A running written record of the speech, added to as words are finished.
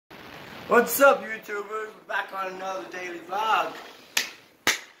What's up, YouTubers? We're back on another daily vlog.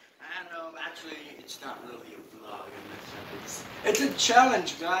 And actually, it's not really a vlog in this sense. It's a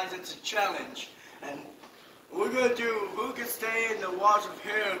challenge, guys. It's a challenge, and we're gonna do who can stay in the walls of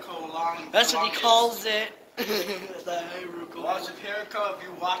herico long. That's what he calls it. The herico. Walls of herico. If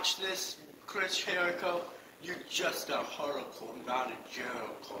you watch this, Chris Herico, you're just a herico, not a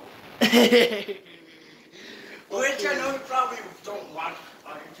Jericho. Which I know you probably don't watch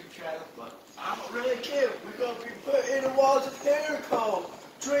our YouTube channel, but I don't really care. We're going to be put in the walls of herico.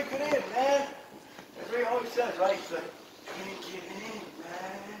 Drink it in, man. That's what he always says, right? He's like, drink it in,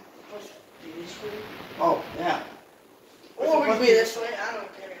 man. Oh, yeah. Or we can be this way. I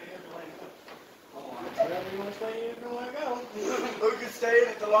don't care. Whatever you want to stay in, if you want to go. Who can stay in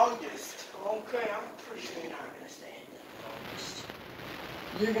it the longest? Okay, I'm pretty sure you're not going to stay in it the longest.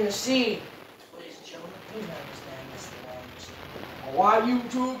 You're going to see, ladies and gentlemen, who's not going to stay in this the longest. Why,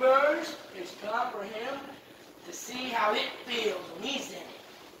 YouTubers? It's time for him to see how it feels when he's in it.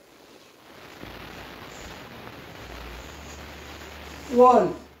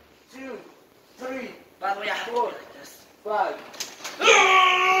 1, 2, 3. By the way, I have to be like this. 5.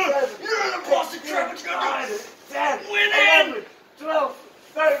 You're the boss of Trevor. 10, 11, 12,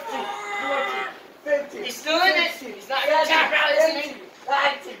 13, 14, 15. He's still in it. He's not going to tap out, isn't he?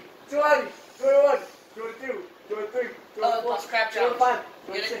 19, 20, 21, 22, 23, 24, boss crap job. 25,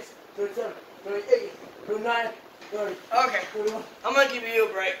 26, 27, 28, 29, 30. Okay, I'm going to give you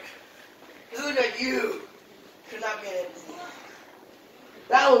a break. Because look like you could not get it.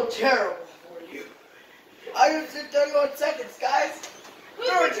 That looked terrible for you. I used it 31 seconds, guys. Who's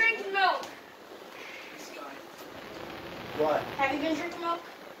been drinking milk? This guy. What? Have you been drinking milk?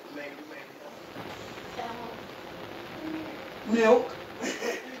 Maybe. Milk.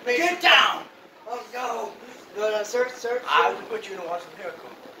 Get down! Oh no! No, search. I will put you in a wash of herico.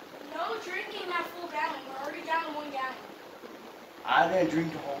 No drinking that full gallon. We're already down to 1 gallon. I didn't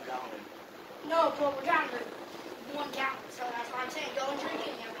drink the whole gallon. No, but we're down to 1 gallon. So that's why I'm saying go and drink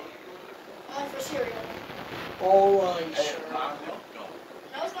it. Only for cereal. Oh, I'm Hey, sure. no.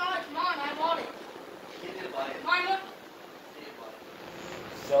 No, it's not. Come on, I bought it. You didn't buy it. Mine, look. You didn't buy it.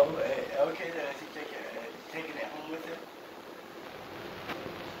 So, okay then, I think taking it home with it.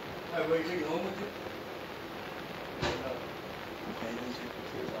 Wait, were you taking it home with it? No. Okay, then take it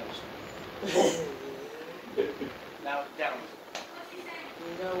to your Now, down.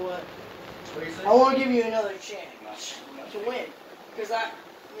 You know what? What do you say? I want to give you another chance to win. Because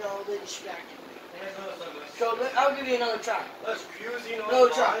they distracted me. So I'll give you another try. Let's fusing on Another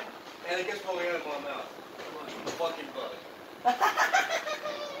try. And it gets probably out of my mouth. Fucking bug.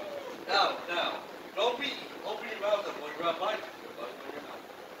 Now. Don't be open your mouth up when you're out biting.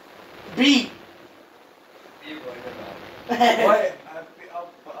 B. Be right in your mouth. Wait, I'll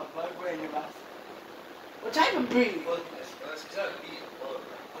bug right in your mouth. What type of B? That's exactly it.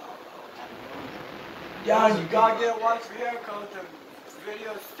 John, you gotta get a watch for herico. The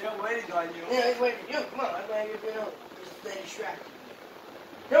video's still waiting on you. Yeah, it's waiting for you. Come on, I'm going to give you another. Because they distracted me.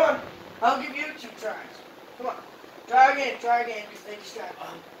 Come on. I'll give you 2 tries. Come on. Try again, because they distracted me.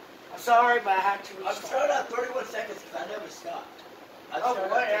 I'm sorry, but I had to I'm restart. starting at 31 seconds because I never stopped. Oh,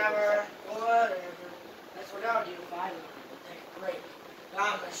 whatever. That's what I'll do if I learn. We'll take a break.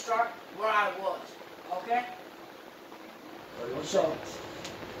 Now I'm going to start where I was. Okay? So,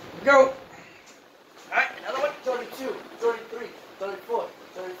 go. Alright, another one. 32, 33, 34,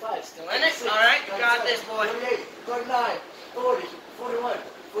 35. Still in it? Alright, you got this, boy. 38, 39, 40, 41,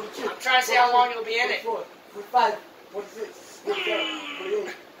 42. I'm trying to see how long you'll be in it. 44, 45, 46, 47,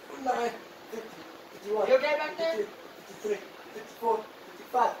 48, 49, 50, 51. You okay back there? 53, 54,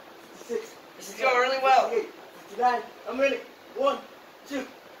 55, 56. This is going really well. 58, 59. I'm ready. 1, 2,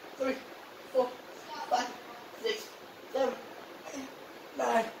 3, 4, 5, 6, 7, 8,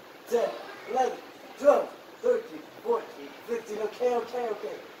 9, 10, 11, 12, 13, 14, 15. Okay.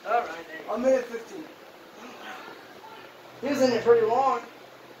 Alright, then. I'm in at 15. He was in it pretty long.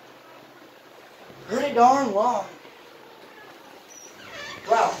 Pretty darn long.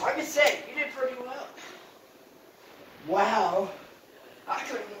 Wow, I can say, you did pretty well. Wow. I don't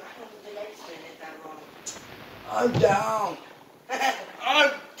think I can stay in it that long. I'm down.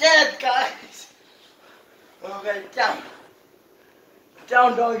 I'm dead, guys. Okay, down.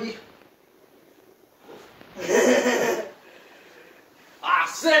 Down, doggy.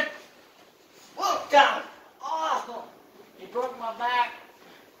 Sit. Whoa, down. Oh, he broke my back.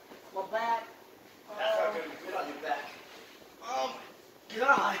 My back. That's not going to be good on your back. Oh my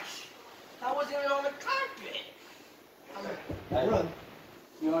gosh. I wasn't even on the carpet. Run.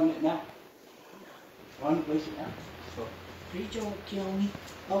 You're on it now. Run, place it now. So. Please don't kill me.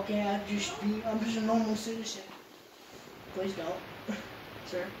 Okay, I'm just a normal citizen. Please don't.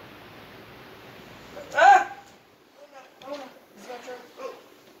 Sir. Ah! Oh no. It's not true. Oh.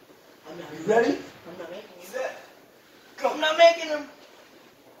 I'm not You ready? I'm not making you. Set. I'm not making him.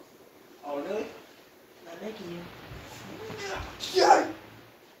 Oh, really? I'm not making you. Yeah.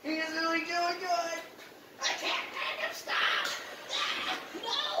 He's really doing good. I can't make him stop!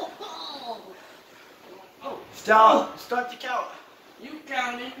 No! Oh. Stop. Start the count. You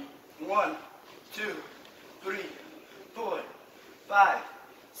counted. 1, 2, 3, 4, 5,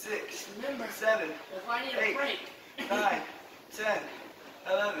 6, Remember, 7, if I need 8, a break. 9, 10,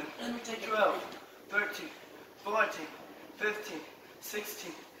 11, Let me take a 12, 13, 14, 15,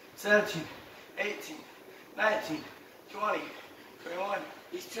 16, 17, 18, 19, 20, 21,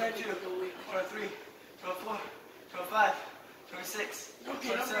 He's trying to 22, go away. 23, 24, 25, 26, Okay,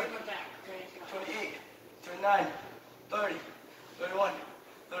 don't 27, break my back. Okay. 28, 29, 30, 31,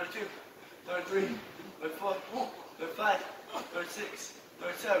 32, 33, 34, 35, 36,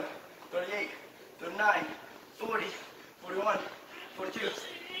 37, 38, 39, 40, 41, 42,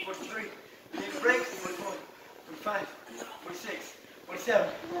 43, you need a break, 44, 45, 46, 47,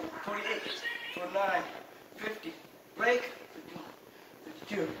 48, 49, 50, break, 51,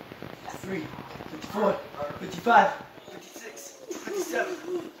 52, 53, 54, 55, 56, 57,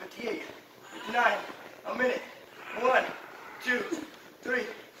 58, 59, a minute, 1, 2, 3,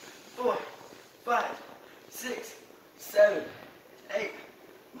 4, 5, 6, 7, 8,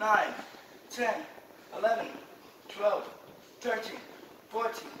 9, 10, 11, 12, 13,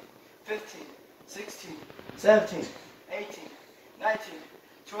 14, 15, 16, 17, 18, 19,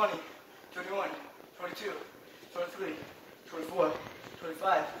 20, 21, 22, 23, 24,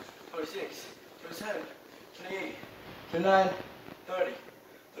 25, 26, 27, 28, 29, 30,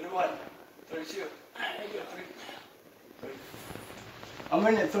 31, 32, 33. I'm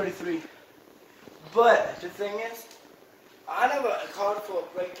in at 33. But the thing is, I never called for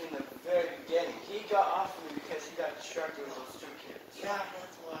a break in the very beginning. He got off me because he got distracted with those 2 kids. Yeah,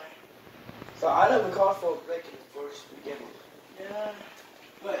 that's why. So I never called for a break in the first beginning. Yeah.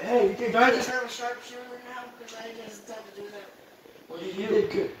 But hey, you did Do I good. just have a sharpshooter now? Because I just had to do that. Well, you did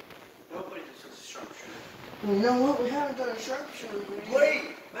good. Nobody does a sharpshooter. You know what? We haven't done a sharpshooter. Wait,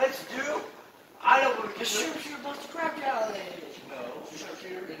 let's do. I know what we The can do. sharpshooter busts the crap out of it. No.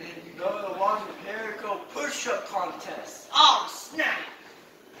 Sharpshooter, and then you Go to the Walker Herico push-up contest. Oh, snap!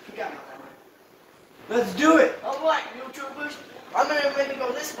 You got it. Let's do it. Alright, YouTubers. I'm gonna make it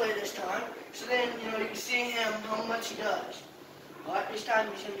go this way this time. So then, you can see him how much he does. Alright, this time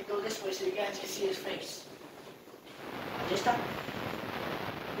he's gonna go this way so you guys can see his face. This time,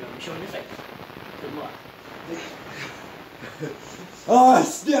 you're gonna be showing your face. Good luck. Oh,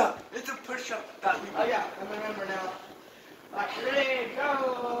 snap. It's a push-up that we Oh yeah, I remember now. Alright, ready,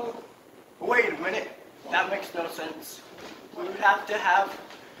 go! Wait a minute. That makes no sense. We would have to have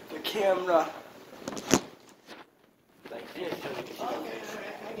the camera like this so we can see Okay, the face.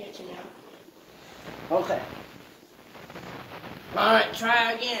 alright, I get you now. Okay. Alright,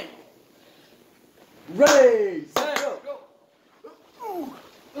 try again. Ready, set, go. Ooh.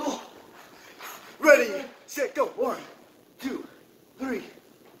 Oh. Ready, set, go. 1, 2, 3,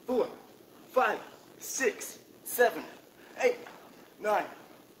 4, 5, 6, 7, 8, 9,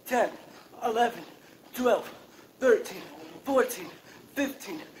 10, 11, 12, 13, 14,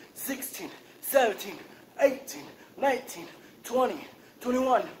 15, 16, 17, 18, 19, 20,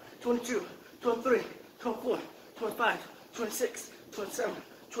 21, 22, 23, 24, 25, 26, 27,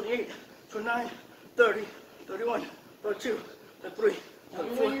 28, 29, 30, 31, 32, 33,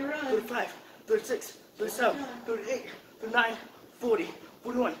 34, 35, 36, 37, 38, 39, 40,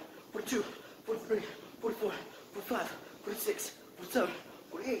 41, 42, 43, 44, 45, 46, 47,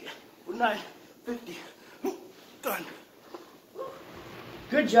 48, 49, 50. Done.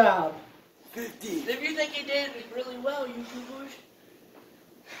 Good job. 50. If you think you did really well, YouTubers,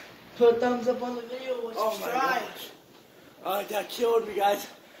 put a thumbs up on the video and Oh my subscribe. gosh. That killed me, guys.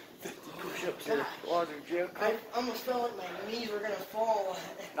 50 push-ups in Gosh. water jail. I almost felt like my knees were gonna fall.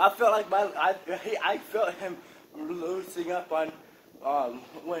 I felt like I felt him loosening up on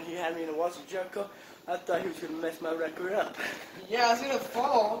when he had me in the water Jericho. I thought he was gonna mess my record up. Yeah, I was gonna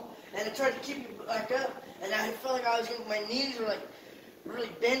fall, and I tried to keep it back up, and I felt like my knees were like really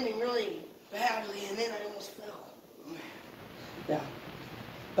bending really badly, and then I almost fell. Yeah,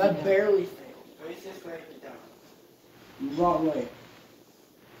 but I barely fell. Face this way, get down. Wrong way.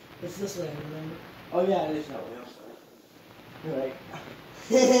 It's this way, remember? Oh yeah, it is that way. I'm sorry. You're right.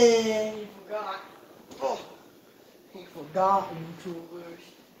 He forgot. Oh, he forgot, YouTubers.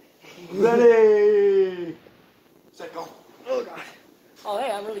 Ready. Set, go. Oh, God. Oh,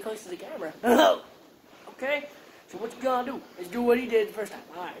 hey, I'm really close to the camera. Okay, so what you gonna do is do what he did the first time.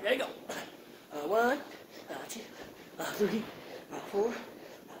 All right, there you go. 1, 2, 3, 4,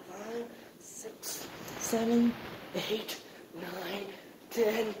 5, 6, 7, 8, 9,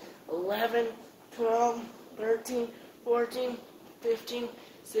 10, 11, 12, 13, 14, 15,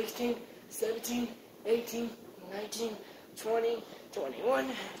 16, 17, 18, 19, 20,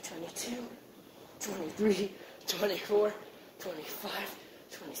 21, 22, 23, 24, 25,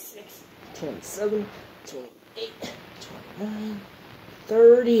 26, 27, 28, 29,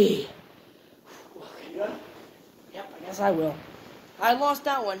 30. Okay, you done? Yep, I guess I will. I lost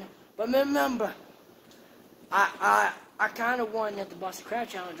that one, but remember, I kind of won at the Boston Crab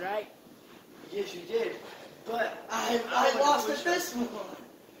Challenge, right? Yes, you did. But I lost at this one.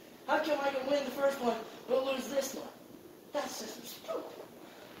 How come I can win the first one but lose this one? That's just stupid.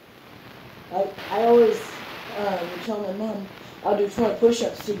 I always would tell my mom I'll do 20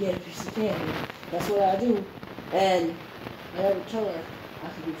 push-ups to get a piece of candy. That's what I do. And I never tell her I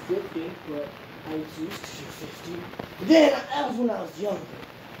could do 50, but I used to do 50. But then, that was when I was younger.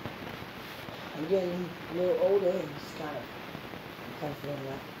 I'm getting a little older and it's kind of feeling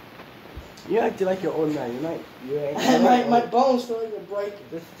that. You acting like you're old man. You ain't. my bones feel like they're breaking.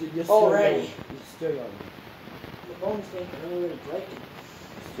 You're still Already. young. You're still young. My bones feel like they're already breaking.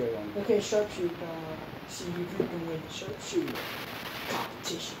 You're still young. Okay, sharpshooter. See if you can win the sharpshooter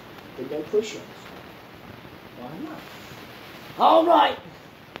competition. But no push-ups. Why not? All right.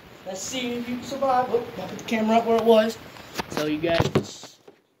 Let's see if you can survive. Oh, I put the camera up where it was, so you guys.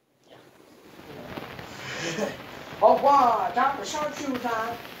 All right, time for sharpshooter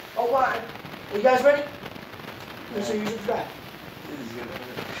time. All right, are you guys ready? Make sure you subscribe. This is good.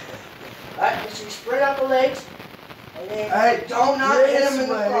 All right, make sure you spread out the legs, and then Hey, do not hit this them in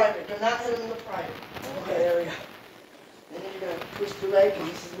the way. private. Do not hit them in the private. Okay, there we go. And then you're gonna twist the leg, and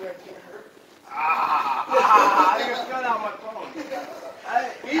this is where it's gonna hurt. I just got out my phone.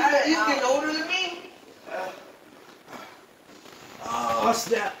 He's getting older than me. Oh,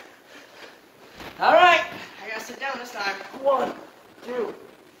 snap. All right, I gotta sit down this time. 1, 2,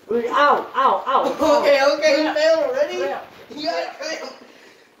 3. Ow. Okay, you failed already? Crap. You got failed.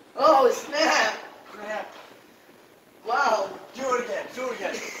 Oh, snap. Crap. Wow. Do it again.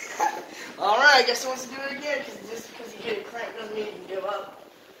 All right, I guess he wants to do it again, because just because you get a cramp doesn't mean you can give up.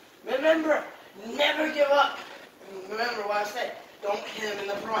 Remember, never give up. And remember what I said, don't hit him in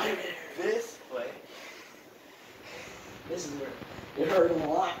the private area. This way. This is where it hurt him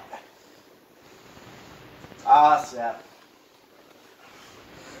a lot. Ah, snap.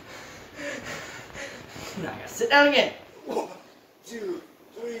 Now I gotta sit down again. 1, 2,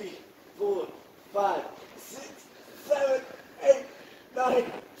 3, 4, 5, 6, 7, 8, 9,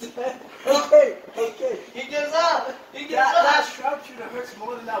 10. Okay. He gives up. He gives That up. sharpshooter hurts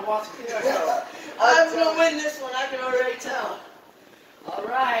more than that wasp here. I'm gonna win this one. I can already tell. All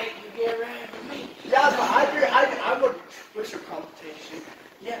right, you get ready for me. Yeah, but I would push your competition.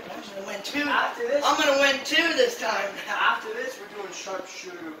 Yeah, but I'm gonna win two. After this, I'm gonna win two this time. after this, we're doing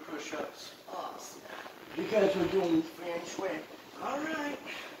sharpshooter push-ups. Oh, snap. Because we're doing French swing. All right.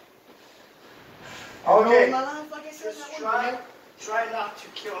 Okay. My life, like I said, Just that try not to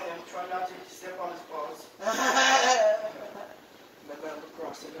kill him. Try not to step on his balls. Remember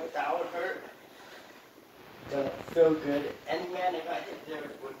crossing out. That would hurt. Don't feel good. Any man if I hit there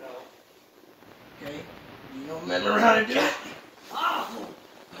would know. Okay. You don't remember how to do it? Oh.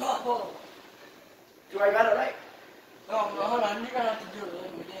 Do I got it right? Oh, no, hold on. You're gonna have to do it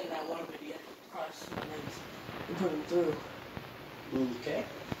like we did in that one video. Cross the legs and put them through. Okay.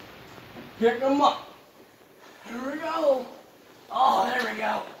 Pick them up. Here we go. Oh, there we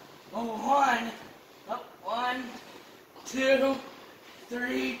go. Oh, 1. Up, 1, 2,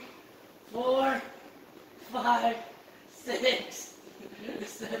 3, 4, 5, 6,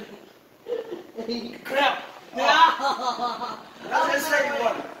 7, 8. Crap. No. Let's just say you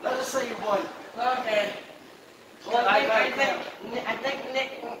won. Let's just say you won. Okay. Well, I think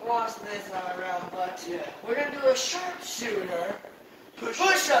Nick lost this round, but Yeah. we're gonna do a sharpshooter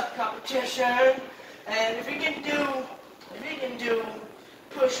push-up competition, and if he can do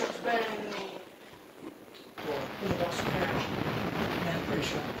push-ups better than me, well, in the Boston Marathon, then I'm pretty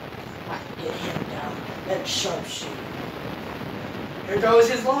sure I can get him down and sharpshoot. Here goes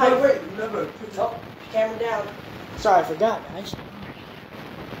his line. Wait, remember. Oh, camera down. Sorry, I forgot, guys.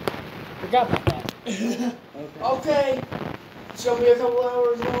 Forgot about that. Okay. It's gonna be a couple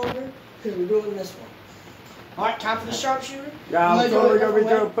hours longer because we're doing this one. Alright, time for the sharpshooter. Yeah, I'm I'm gonna totally do it gonna be the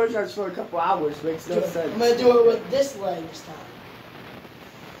other doing push-ups for a couple hours. Makes no way. sense. I'm gonna do it with this leg this time.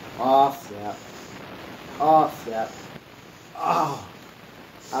 Off, yeah. Off, yeah. Oh.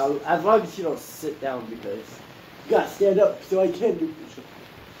 As long as you don't sit down because you gotta stand up so I can do push-ups.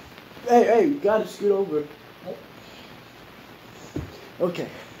 Hey, you gotta scoot over. Okay.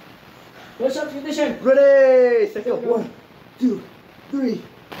 Push-up condition. Ready, second. 1, 2, 3,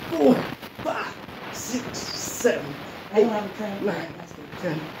 4, 5, 6, 7, I don't 8, have a cramp. 9, That's good.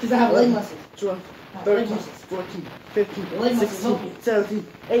 10, Because I have leg muscles. 12, I have leg 13, muscles. 14, 15, Leg muscles 16, help you. 17,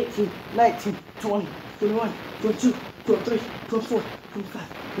 18, 19, 20, 21, 22, 23, 24,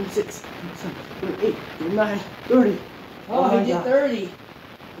 25, 26, 27, 28, 29, 30. Oh, my he did God. 30.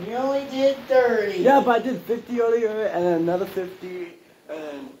 You only did 30. Yeah, but I did 50 earlier and then another 50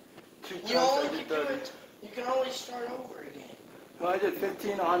 and 2 times You only I did can do 30. it. You can always start over again. Well, I did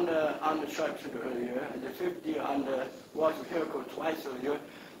 15 on the sharpshooter earlier. I did 50 on the walls of herico twice earlier.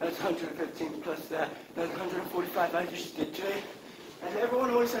 That's 115 plus that. That's 145 I just did today. And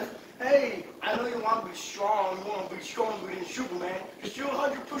everyone always says, hey, I know you want to be strong. You want to be stronger than Superman. Just do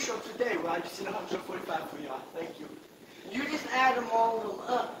 100 push-ups a day. Well, I just did 145 for y'all. Thank you. You just add them all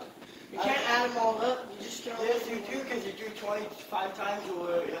up. You can't add them all up. You just can't. Yes, you do, because you do 25 times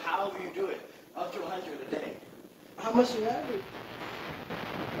or however you do it. Up to 100 a day. How much you average?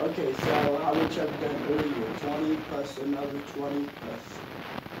 Okay, so how much I've done earlier? 20 plus another 20 plus.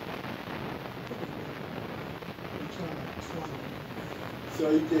 So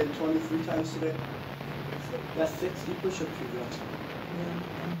you did 23 times today? That's 60 push-ups you done.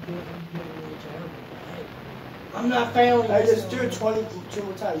 I'm not failing. I just do 20 2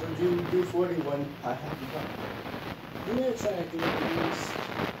 more times. Do 40 when I have you done. I'm gonna try to do this.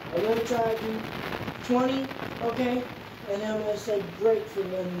 I'm gonna try to do 20, okay? And then I'm gonna say break for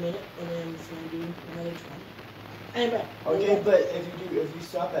 1 minute, and then I'm just gonna do another 20. And back. Okay, but if you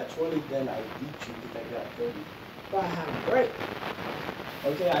stop at 20, then I beat you because I got 30. But I have a break.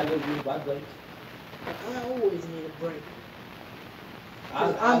 Okay, I will do my break. I always need a break.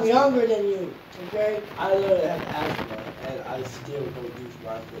 I'm younger than you, okay? I literally have asthma, and I still don't use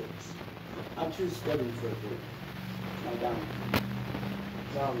my breaks. I'm too stubborn for a break. I'm down.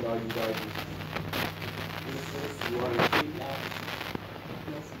 Down, doggy, doggy. You want to treat now?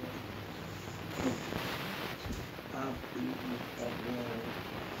 I'm beating you.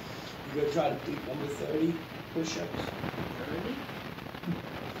 You're gonna try to beat number 30 push-ups? 30?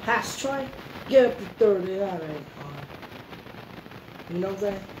 Has to try. Get up to 30, that ain't hard. You know what I'm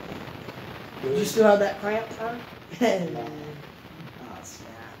saying? Good. You still have that cramp, huh? No. Oh,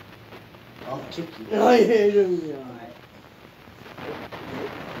 snap. I'll kick you. Oh, yeah, you'll be alright.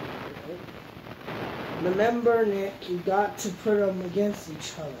 Remember, Nick, you got to put them against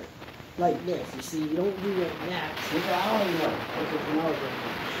each other. Like this, you see, you don't do like that. Okay, I don't know. Okay, now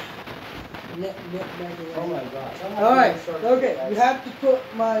Neck back away. oh my gosh. Alright, okay, you have to put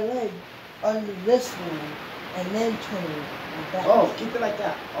my leg under this one and then turn it like that. Oh, keep it like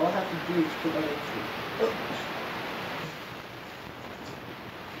that. All I have to do is put my leg through.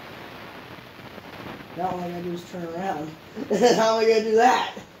 Now all I gotta do is turn around. How am I gonna do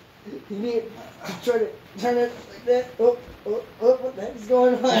that? You need to turn it like that. Oh, what the heck is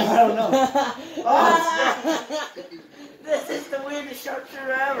going on? I don't know. Oh, this is the weirdest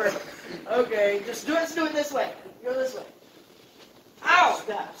sharpshooter ever. Okay, let's do it this way. Go this way. Ow!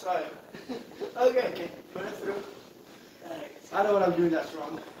 Snap, sorry. Okay. Put it through. I know what I'm doing that's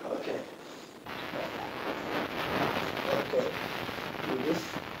wrong. Okay. Okay. Do this.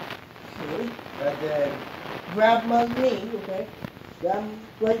 Okay. And then Grab my knee, okay? Grab 'em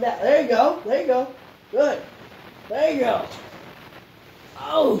like that. There you go. There you go. Good. There you go.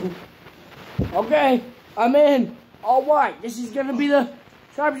 oh. Okay, I'm in. All right, this is gonna be the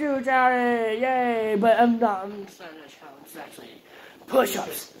sharpshooter challenge. Yay! But I'm not. I'm starting a challenge. It's actually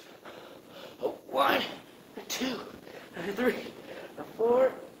push-ups. 1, 2, 3,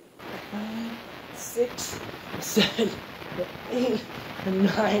 4, 5, 6, 7, 8,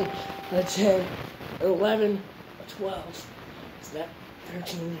 9, 10, 11, 12. Is that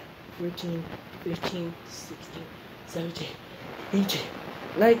 13, 14, 15, 16, 17, 18,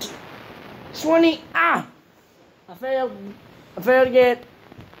 19, 20. Ah! I failed again.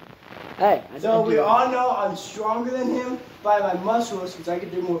 Hey, so we all know I'm stronger than him by my muscles because I can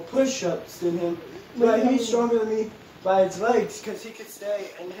do more push-ups than him. But he's stronger than me by his legs because he could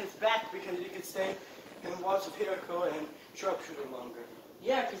stay, and his back because he could stay in walls of herico and sharpshooter longer.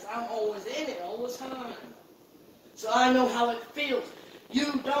 Yeah, because I'm always in it all the time. So I know how it feels.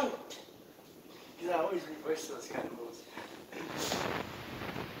 You don't. Because I always reverse those kind of moves.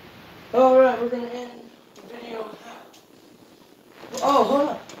 Alright, we're going to end the video with that. Oh, hold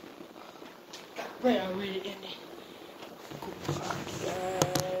on. Wait, I read it in there.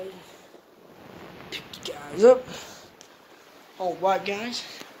 Guys. Pick you guys up. Alright guys,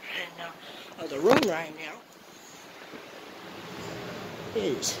 and the room right now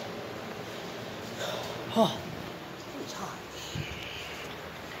is, oh, it's hot.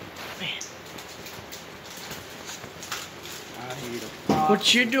 Man. I need a pop.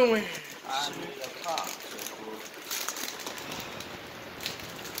 What you doing? I need a pop.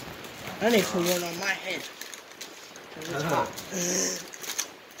 I need to put one on my head.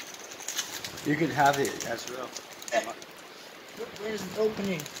 You can have it, that's real. Where's the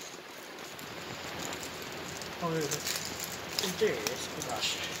opening? Oh, there it is. There it is. Oh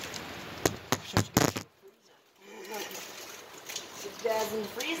gosh. This guy's in the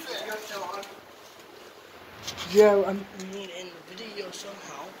freezer. Yeah, I'm in the video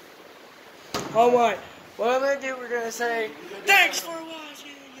somehow. Alright, what I'm gonna do, we're gonna say, thanks for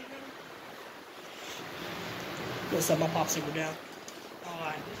watching! Let's set my popsicle down.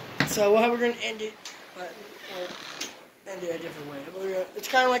 Alright, so how we're gonna end it, or end it a different way. It's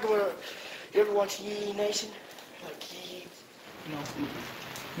kind of like what, you ever watch Yee Nation? Like Yee,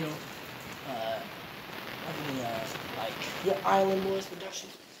 like the Island Boys production.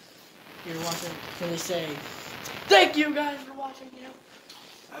 You're watching, when they say, thank you guys for watching,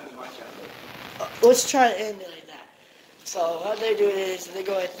 I haven't watched that. Let's try to end it like that. So how they do it is they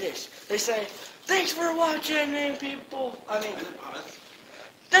go like this. They say, thanks for watching, people.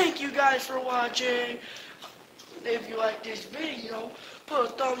 Thank you guys for watching. If you like this video, put a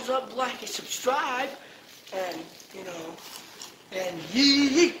thumbs up, like, and subscribe. And, and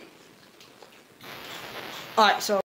yee. Alright, so.